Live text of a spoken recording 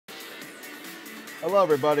Hello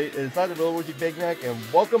everybody, it's the Luigi Big Neck, and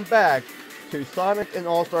welcome back to Sonic and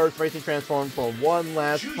All-Stars Racing Transform for one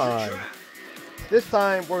last time. This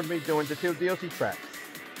time we're going to be doing the two DLC tracks.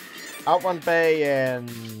 OutRun Bay and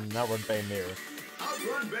OutRun Bay Mirror.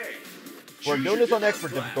 OutRun Bay. We're doing this on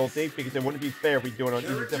expert difficulty because it wouldn't be fair if we do it on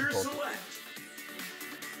easy difficulty.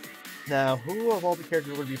 Now, who of all the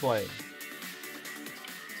characters would be playing?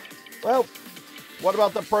 Well, what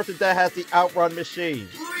about the person that has the OutRun machine?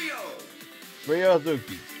 Rio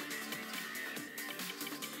Azuki.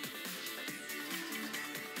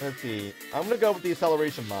 Let's see. I'm gonna go with the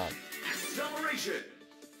acceleration mod. Acceleration.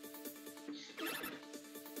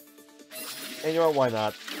 And you know what, why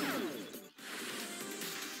not?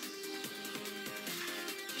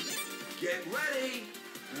 Get ready.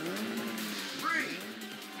 3,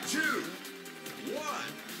 2, 1,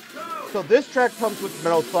 go. So this track comes with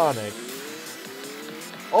Metal Sonic.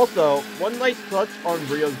 Also, one nice touch on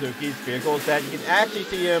Ryozuki's vehicle is that you can actually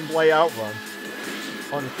see him play OutRun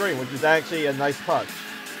on the screen, which is actually a nice touch.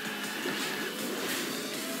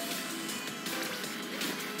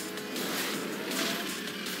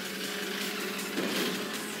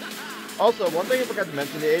 Also, one thing I forgot to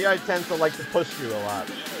mention, the AI tends to like to push you a lot.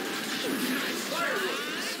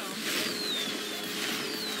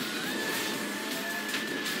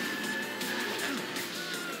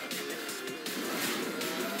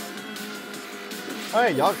 Oh,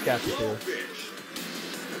 hey, y'all catch it too.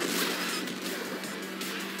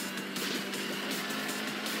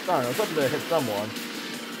 Darn, I was hoping to hit someone.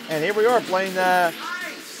 And here we are playing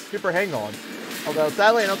Super Hang On. Although,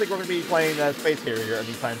 sadly, I don't think we're going to be playing Space Harrier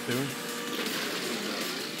anytime soon.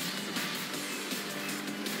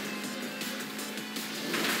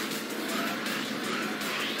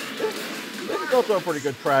 This is also a pretty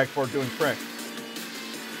good track for doing tricks.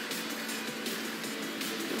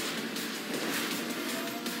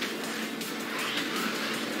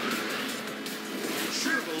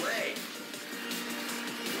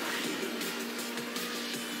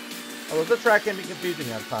 Although this track can be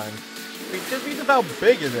confusing at times. Just because of how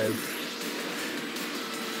big it is.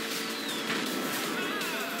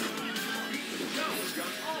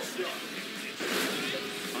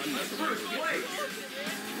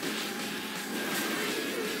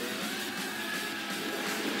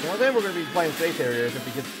 One day we're going to be playing Space Harriers if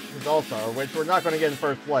we get his All-Star, which we're not going to get in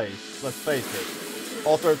first place. Let's face it.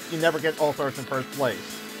 All-Stars, you never get All-Stars in first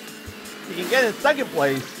place. You can get in second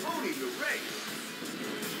place,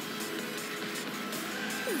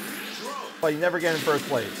 but you never get in first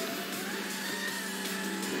place.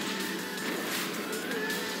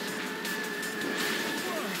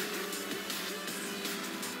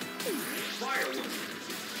 Fireworks.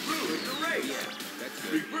 Ruin the race. Yeah, that's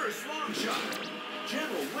good. Reverse long shot.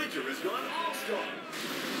 General Winter has gone all-star.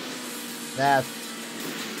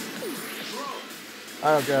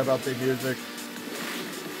 I don't care about the music.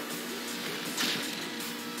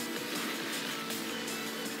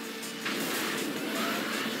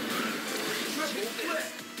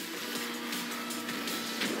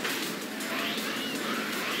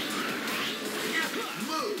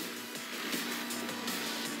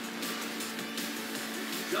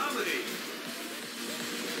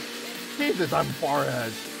 Jesus, I'm far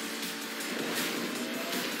ahead.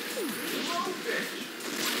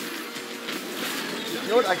 You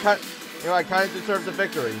know what? I kind of deserve the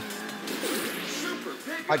victory.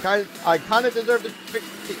 I kind of deserve the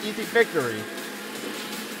easy victory.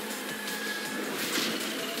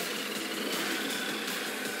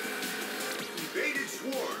 Evaded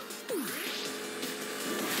swarm.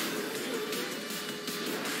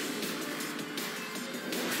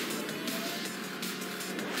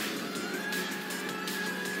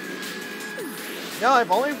 No,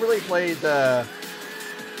 I've only really played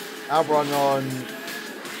OutRun on...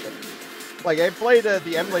 Like, I played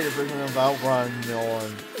the emulated version of OutRun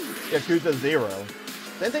on Yakuza 0.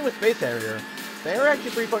 Same thing with Space Harrier. They are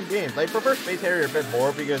actually pretty fun games. I prefer Space Harrier a bit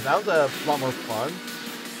more because that was a lot more fun.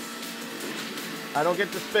 I don't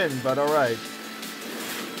get to spin, but alright.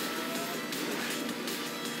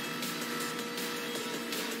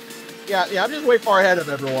 Yeah, I'm just way far ahead of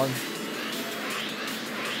everyone.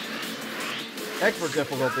 Expert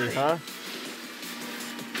difficulty, huh?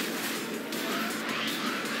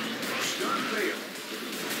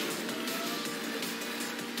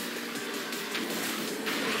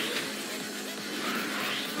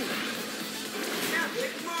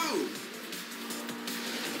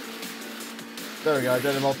 There we go, I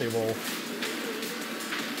did a multi-roll.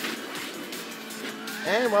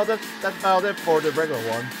 And well, that's about it for the regular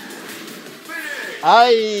one.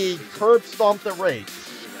 I curb stomped the race.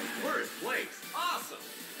 First place, awesome.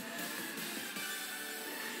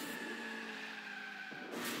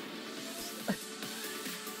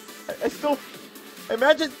 I still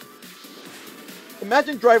imagine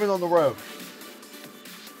driving on the road.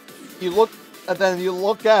 You look, and then you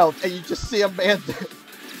look out, and you just see a man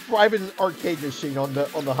driving an arcade machine on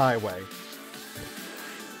the highway.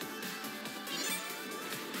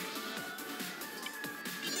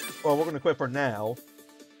 Well, we're gonna quit for now,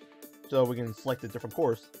 so we can select a different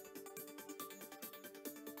course.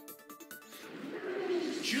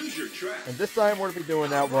 Choose your track. And this time we're gonna be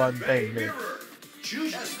doing OutRun Bang Me.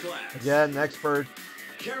 Choose S-Class. Again, expert.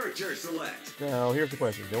 Character select. Now, here's the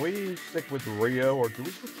question. Do we stick with Rio, or do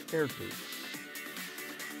we switch characters?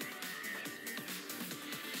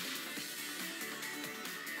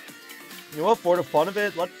 You know what, for the fun of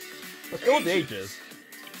it, let's go with ages.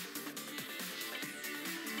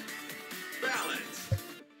 Balance.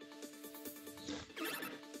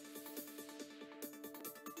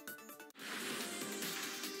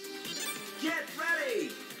 Get ready.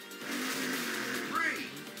 3,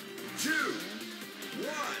 2,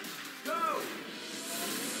 1, go.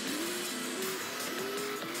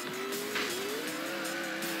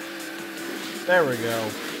 There we go.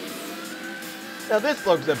 Now this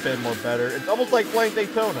looks a bit more better. It's almost like playing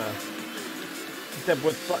Daytona, except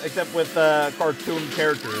with cartoon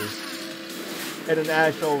characters and an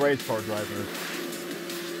actual race car driver.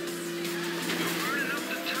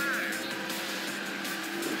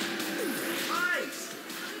 Nice.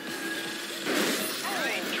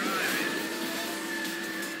 Great driving.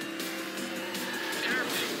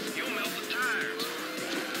 Careful, you'll melt the tires.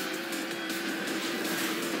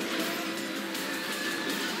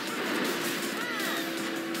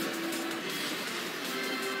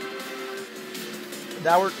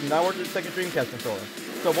 Now we're just taking Dreamcast controller.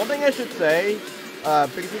 So one thing I should say,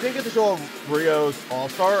 because we didn't get to show Rio's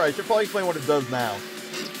All-Star, I should probably explain what it does now.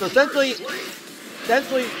 So essentially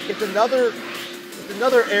it's another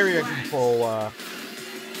area control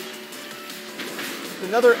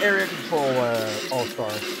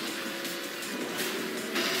All-Star.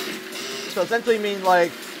 So essentially mean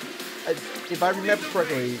like, if I remember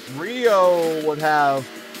correctly, Rio would have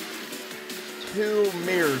 2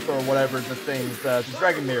 mirrors or whatever the things, the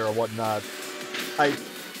dragon mirror or whatnot.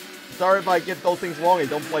 Sorry if I get those things wrong. I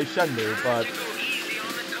don't play Shenmue, but You go easy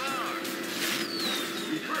on the car.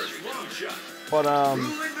 Reverse long shot. but Ruling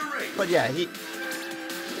the race. but yeah,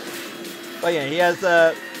 he has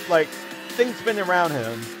like things spinning around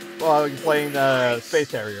him while he's playing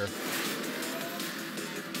Space Harrier.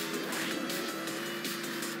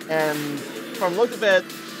 And from the looks of it,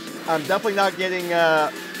 I'm definitely not getting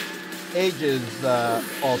Ages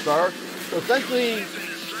All-Star. So essentially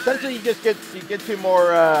you get 2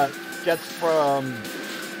 more jets from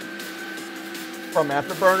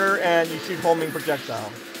Afterburner, and you shoot homing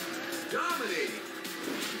projectile. Dominating.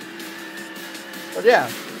 But yeah,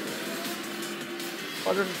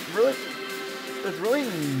 but there's really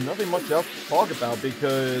nothing much else to talk about,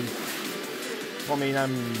 because I mean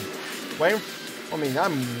I'm way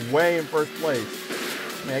in first place.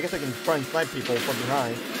 I mean, I guess I can try and snipe people from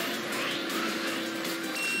behind.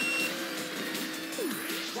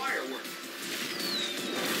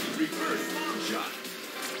 Reverse long shot.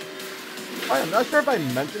 I'm not sure if I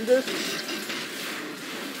mentioned this.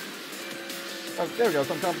 Oh, there we go,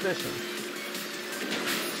 some competition.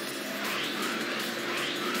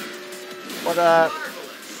 But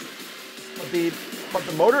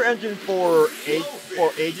the motor engine for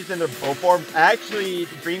Ages in their both forms actually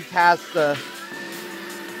the Dreamcast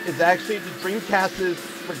is actually the Dreamcast's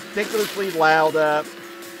ridiculously loud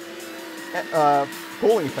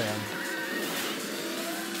cooling fan.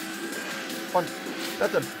 Fun.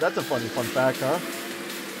 That's a funny fun fact, huh?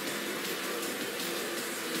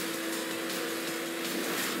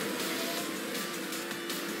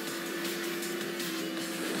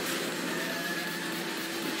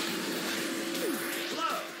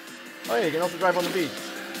 Oh yeah, you can also drive on the beach.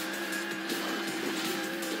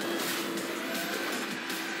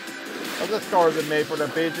 Oh, this car isn't made for the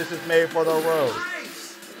beach, this is made for the road.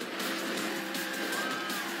 Nice.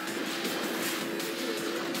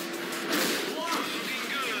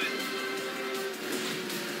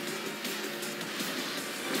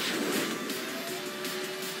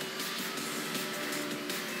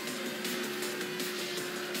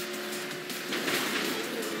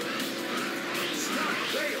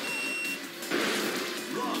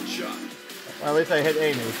 Well, at least I hit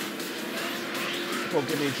Amy. This will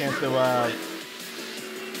give me a chance to,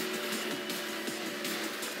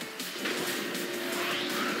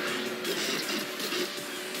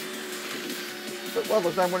 But, well,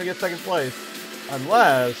 looks like I'm going to get second place.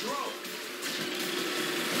 Unless...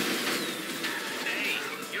 Hey,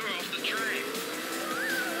 you're off the train.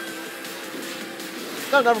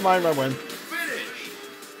 No, never mind, I win. Finish.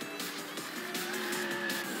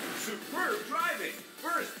 Superb driving.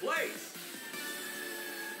 First place.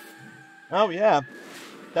 Oh yeah,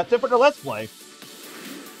 that's it for the Let's Play.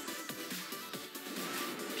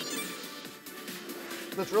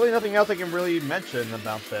 There's really nothing else I can really mention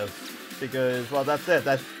about this, because, well, that's it.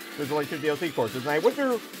 There's only 2 DLC courses, and I wish there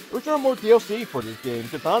were more DLC for this game,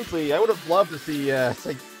 because honestly, I would have loved to see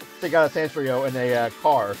Sega Sanrio in a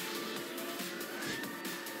car.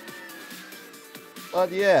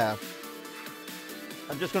 But yeah,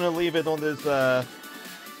 I'm just gonna leave it on this. I'm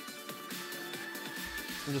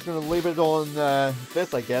just gonna leave it on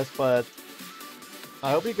this, I guess. But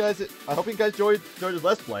I hope you guys enjoyed this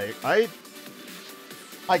Let's Play.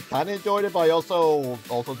 I kind of enjoyed it, but I also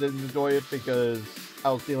didn't enjoy it because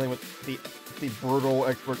I was dealing with the brutal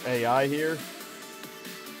expert AI here.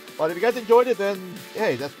 But if you guys enjoyed it, then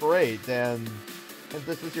hey, that's great. And if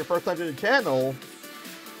this is your first time to the channel,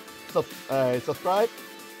 subscribe,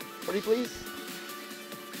 pretty please.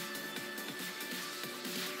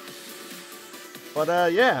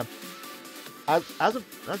 But yeah, as of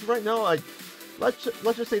right now, let's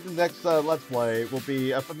just say the next Let's Play will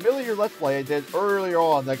be a familiar Let's Play I did earlier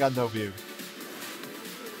on that got no views.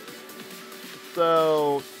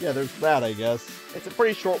 So yeah, there's that, I guess. It's a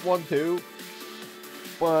pretty short one too.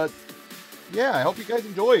 But yeah, I hope you guys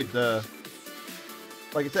enjoyed.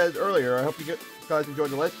 Like I said earlier, I hope you guys enjoyed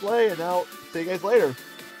the Let's Play, and I'll see you guys later.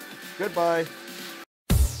 Goodbye.